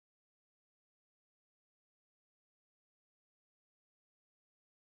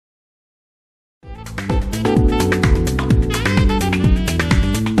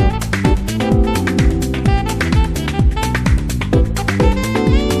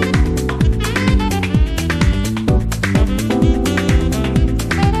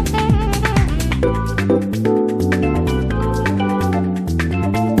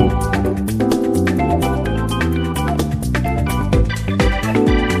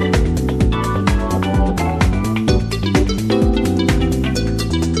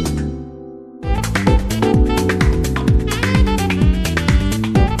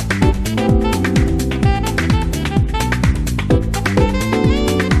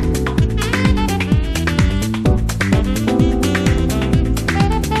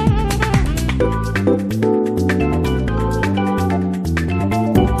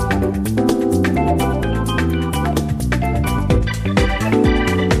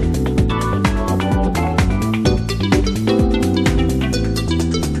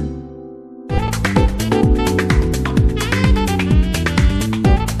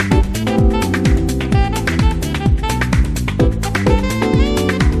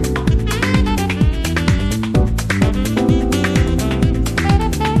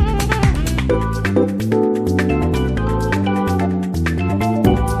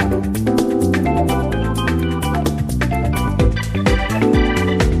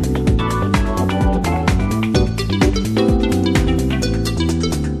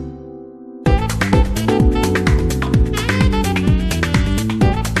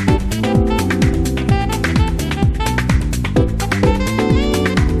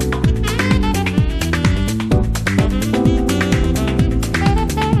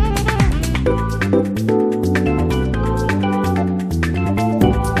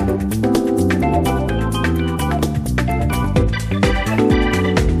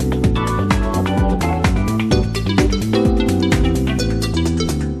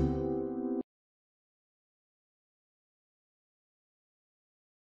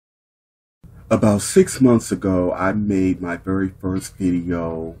About 6 months ago, I made my very first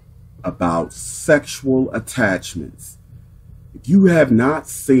video about sexual attachments. If you have not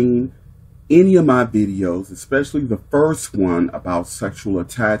seen any of my videos, especially the first one about sexual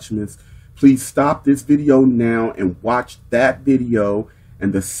attachments, please stop this video now and watch that video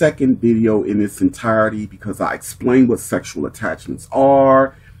and the second video in its entirety, because I explain what sexual attachments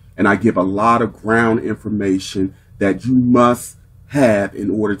are and I give a lot of ground information that you must have in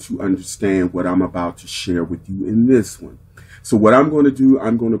order to understand what I'm about to share with you in this one. So what I'm going to do,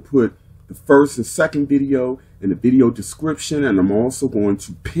 I'm going to put the first and second video in the video description, and I'm also going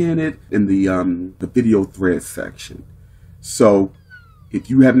to pin it in the video thread section. So if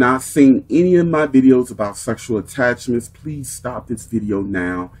you have not seen any of my videos about sexual attachments, please stop this video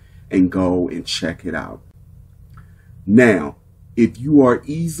now and go and check it out. Now, if you are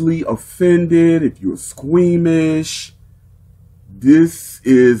easily offended, if you're squeamish, this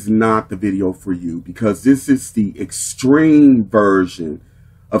is not the video for you, because this is the extreme version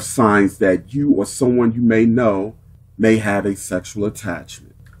of signs that you or someone you may know may have a sexual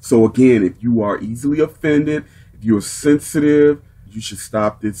attachment. So again, if you are easily offended, if you're sensitive, you should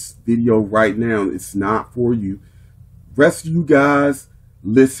stop this video right now. It's not for you. Rest of you guys,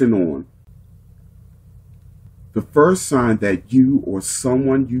 listen on. The first sign that you or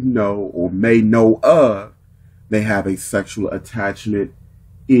someone you know or may know of they have a sexual attachment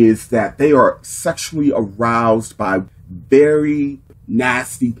is that they are sexually aroused by very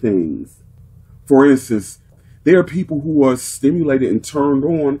nasty things. For instance, there are people who are stimulated and turned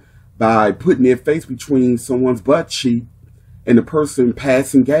on by putting their face between someone's butt cheek and the person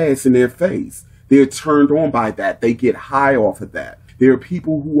passing gas in their face. They're turned on by that. They get high off of that. There are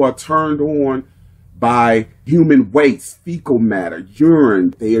people who are turned on by human waste, fecal matter,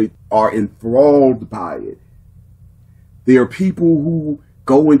 urine. They are enthralled by it. There are people who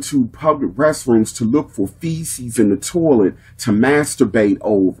go into public restrooms to look for feces in the toilet to masturbate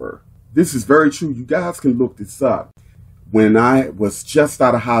over. This is very true. You guys can look this up. When I was just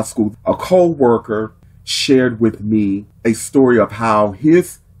out of high school, a co-worker shared with me a story of how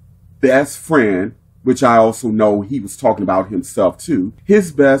his best friend, which I also know he was talking about himself too,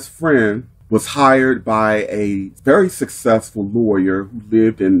 his best friend was hired by a very successful lawyer who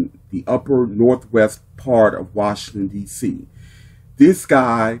lived in the upper northwest part of Washington, D.C. This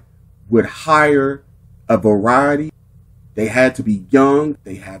guy would hire a variety. They had to be young,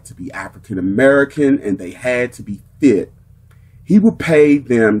 they had to be African American, and they had to be fit. He would pay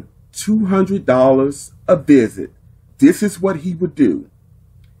them $200 a visit. This is what he would do.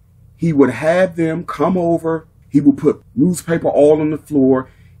 He would have them come over. He would put newspaper all on the floor.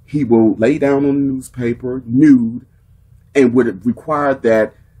 He will lay down on the newspaper nude and would require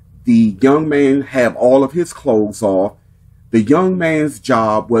that the young man have all of his clothes off. The young man's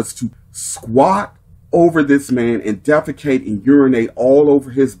job was to squat over this man and defecate and urinate all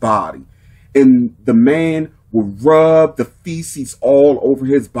over his body. And the man would rub the feces all over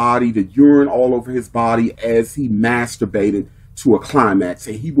his body, the urine all over his body as he masturbated to a climax.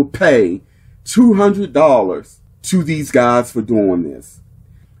 And he would pay $200 to these guys for doing this.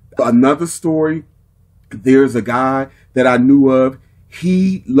 Another story, there's a guy that I knew of.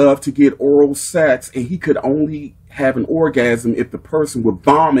 He loved to get oral sex, and he could only have an orgasm if the person would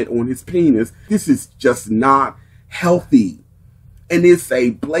vomit on his penis. This is just not healthy. And it's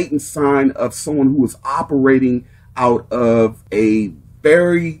a blatant sign of someone who is operating out of a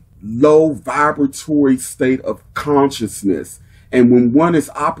very low vibratory state of consciousness. And when one is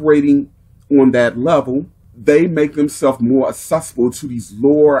operating on that level, they make themselves more accessible to these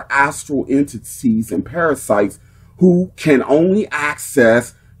lower astral entities and parasites who can only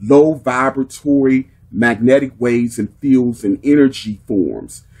access low vibratory magnetic waves and fields and energy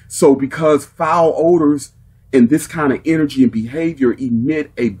forms. So because foul odors and this kind of energy and behavior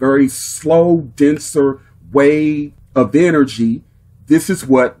emit a very slow, denser wave of energy, this is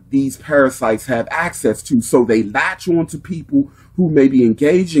what these parasites have access to. So they latch on to people who may be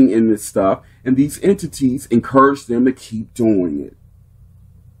engaging in this stuff, and these entities encourage them to keep doing it.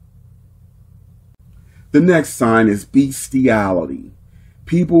 The next sign is bestiality.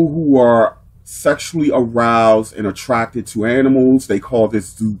 People who are sexually aroused and attracted to animals, they call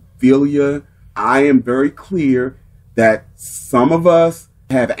this zoophilia. I am very clear that some of us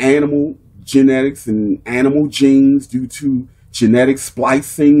have animal genetics and animal genes due to genetic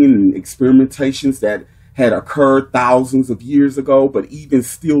splicing and experimentations that had occurred thousands of years ago. But even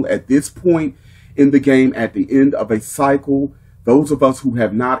still, at this point in the game, at the end of a cycle, those of us who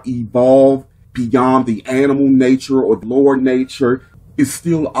have not evolved beyond the animal nature or lower nature is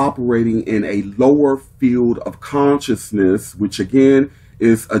still operating in a lower field of consciousness, which again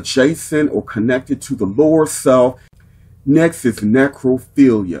is adjacent or connected to the lower self. Next is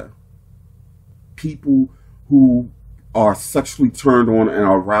necrophilia. People who are sexually turned on and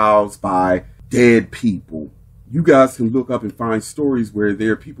aroused by dead people. You guys can look up and find stories where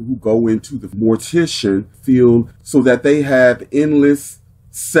there are people who go into the mortician field so that they have endless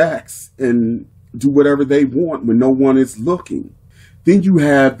sex and do whatever they want when no one is looking. Then you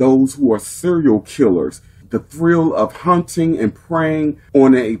have those who are serial killers. The thrill of hunting and preying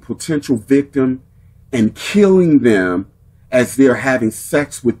on a potential victim and killing them as they're having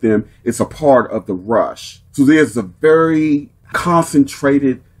sex with them is a part of the rush. So there's a very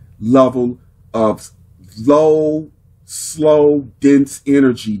concentrated level of low, slow, dense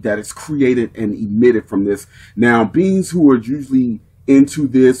energy that is created and emitted from this. Now, beings who are usually into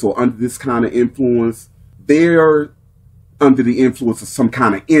this or under this kind of influence, they're under the influence of some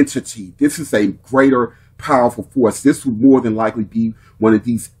kind of entity. This is a greater, powerful force. This would more than likely be one of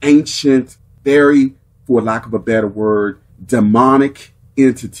these ancient, very, for lack of a better word, demonic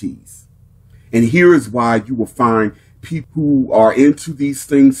entities. And here is why you will find people who are into these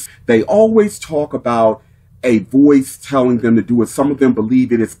things, they always talk about a voice telling them to do it. Some of them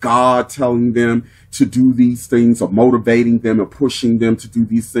believe it is God telling them to do these things or motivating them or pushing them to do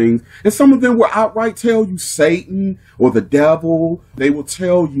these things. And some of them will outright tell you Satan or the devil. They will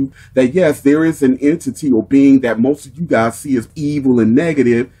tell you that, yes, there is an entity or being that most of you guys see as evil and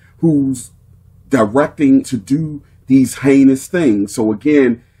negative who's directing to do these heinous things. So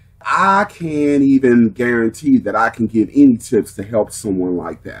again, I can't even guarantee that I can give any tips to help someone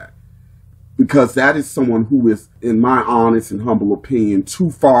like that, because that is someone who is, in my honest and humble opinion,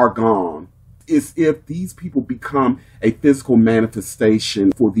 too far gone. It's if these people become a physical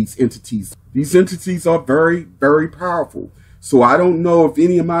manifestation for these entities. These entities are very, very powerful. So I don't know if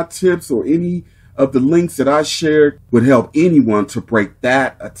any of my tips or any of the links that I shared would help anyone to break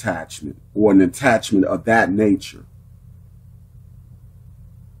that attachment or an attachment of that nature.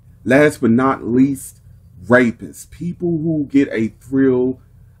 Last but not least, rapists. People who get a thrill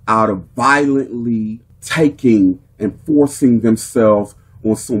out of violently taking and forcing themselves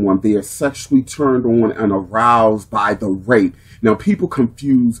on someone. They are sexually turned on and aroused by the rape. Now, people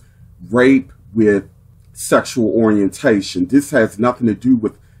confuse rape with sexual orientation. This has nothing to do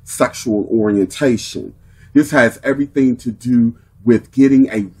with sexual orientation. This has everything to do with getting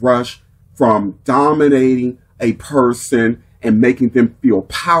a rush from dominating a person and making them feel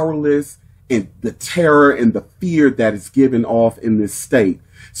powerless, and the terror and the fear that is given off in this state.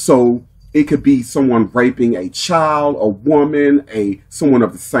 So it could be someone raping a child, a woman, someone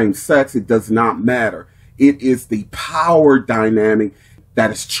of the same sex. It does not matter. It is the power dynamic that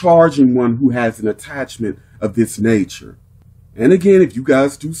is charging one who has an attachment of this nature. And again, if you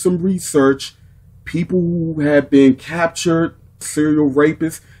guys do some research, people who have been captured, serial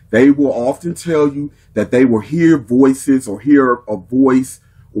rapists, they will often tell you that they will hear voices or hear a voice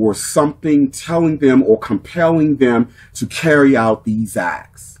or something telling them or compelling them to carry out these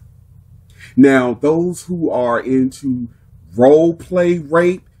acts. Now, those who are into role play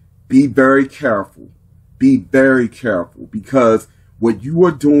rape, be very careful. Be very careful, because what you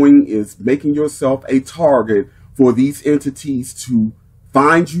are doing is making yourself a target for these entities to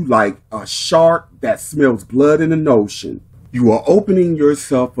find you like a shark that smells blood in an ocean. You are opening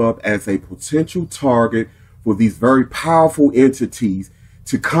yourself up as a potential target for these very powerful entities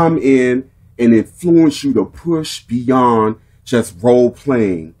to come in and influence you to push beyond just role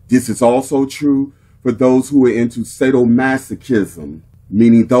playing. This is also true for those who are into sadomasochism,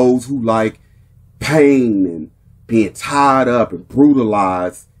 meaning those who like pain and being tied up and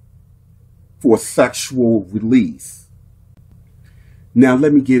brutalized for sexual release. Now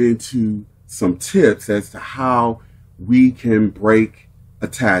let me get into some tips as to how we can break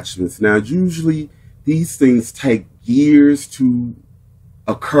attachments. Now, usually these things take years to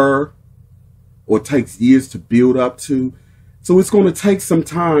occur or takes years to build up to. So it's going to take some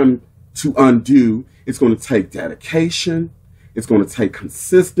time to undo. It's going to take dedication. It's going to take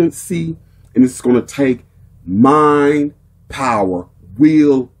consistency, and it's going to take mind power,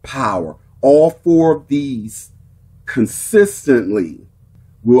 will power. All four of these consistently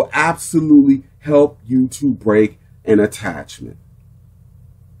will absolutely help you to break an attachment.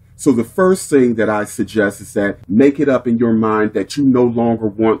 So the first thing that I suggest is that make it up in your mind that you no longer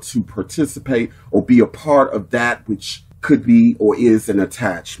want to participate or be a part of that which could be or is an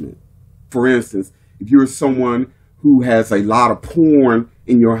attachment. For instance, if you're someone who has a lot of porn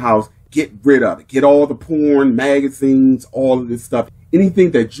in your house, get rid of it. Get all the porn, magazines, all of this stuff.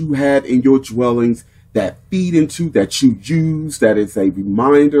 Anything that you have in your dwellings that feed into, that you use, that is a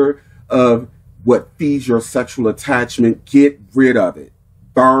reminder of what feeds your sexual attachment, get rid of it.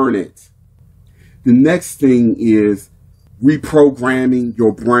 burn it. The next thing is reprogramming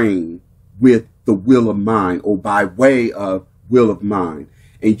your brain with the will of mind, or by way of will of mind.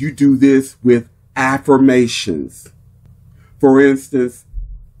 And you do this with affirmations. For instance,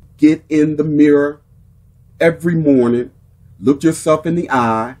 get in the mirror every morning, look yourself in the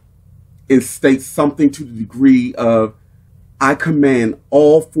eye, and state something to the degree of, I command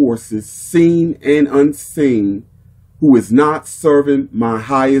all forces, seen and unseen, who is not serving my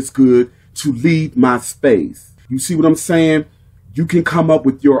highest good, to leave my space. You see what I'm saying? You can come up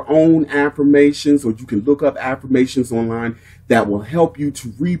with your own affirmations, or you can look up affirmations online that will help you to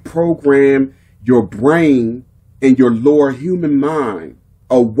reprogram your brain and your lower human mind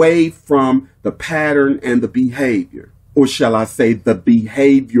away from the pattern and the behavior, or shall I say the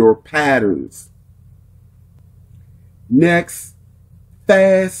behavior patterns. Next,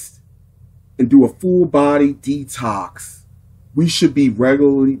 fast and do a full body detox. We should be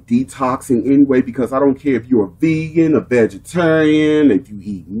regularly detoxing anyway, because I don't care if you're a vegan, a vegetarian, if you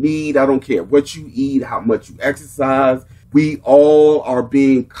eat meat, I don't care what you eat, how much you exercise. We all are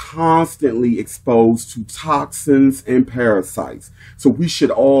being constantly exposed to toxins and parasites. So we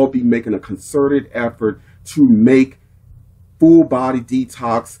should all be making a concerted effort to make full body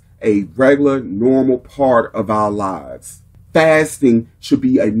detox a regular, normal part of our lives. Fasting should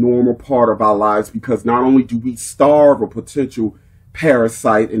be a normal part of our lives, because not only do we starve a potential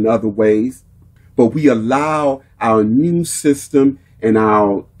parasite in other ways, but we allow our immune system and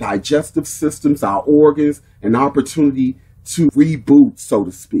our digestive systems, our organs, an opportunity to reboot, so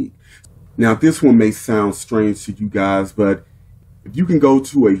to speak. Now, this one may sound strange to you guys, but if you can go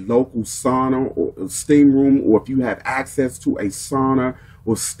to a local sauna or a steam room, or if you have access to a sauna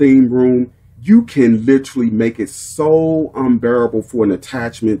or steam room, you can literally make it so unbearable for an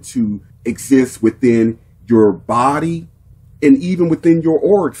attachment to exist within your body and even within your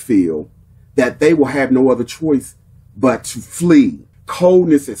auric field that they will have no other choice but to flee.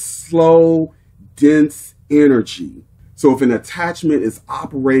 Coldness is slow, dense energy. So if an attachment is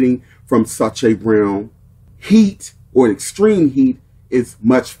operating from such a realm, heat, or an extreme heat, is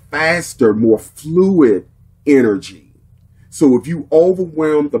much faster, more fluid energy. So if you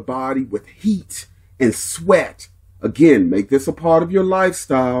overwhelm the body with heat and sweat, again, make this a part of your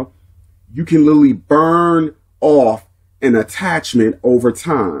lifestyle, you can literally burn off an attachment over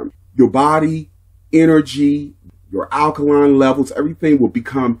time. Your body, energy, your alkaline levels, everything will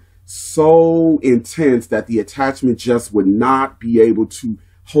become so intense that the attachment just would not be able to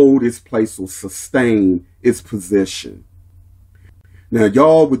hold its place or sustain its position. Now,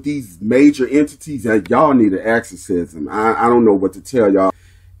 y'all, with these major entities, y'all need an exorcism. I don't know what to tell y'all.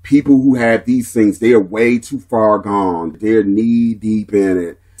 People who have these things, they are way too far gone. They're knee deep in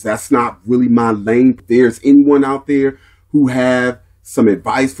it. That's not really my lane. If there's anyone out there who have some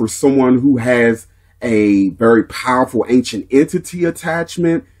advice for someone who has a very powerful ancient entity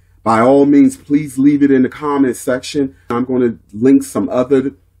attachment, by all means, please leave it in the comment section. I'm going to link some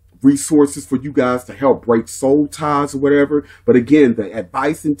other resources for you guys to help break soul ties or whatever. But again, the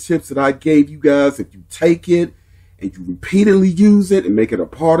advice and tips that I gave you guys, if you take it and you repeatedly use it and make it a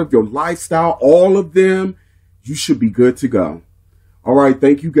part of your lifestyle, all of them, you should be good to go. All right.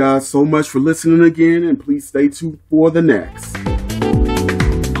 Thank you guys so much for listening again, and please stay tuned for the next.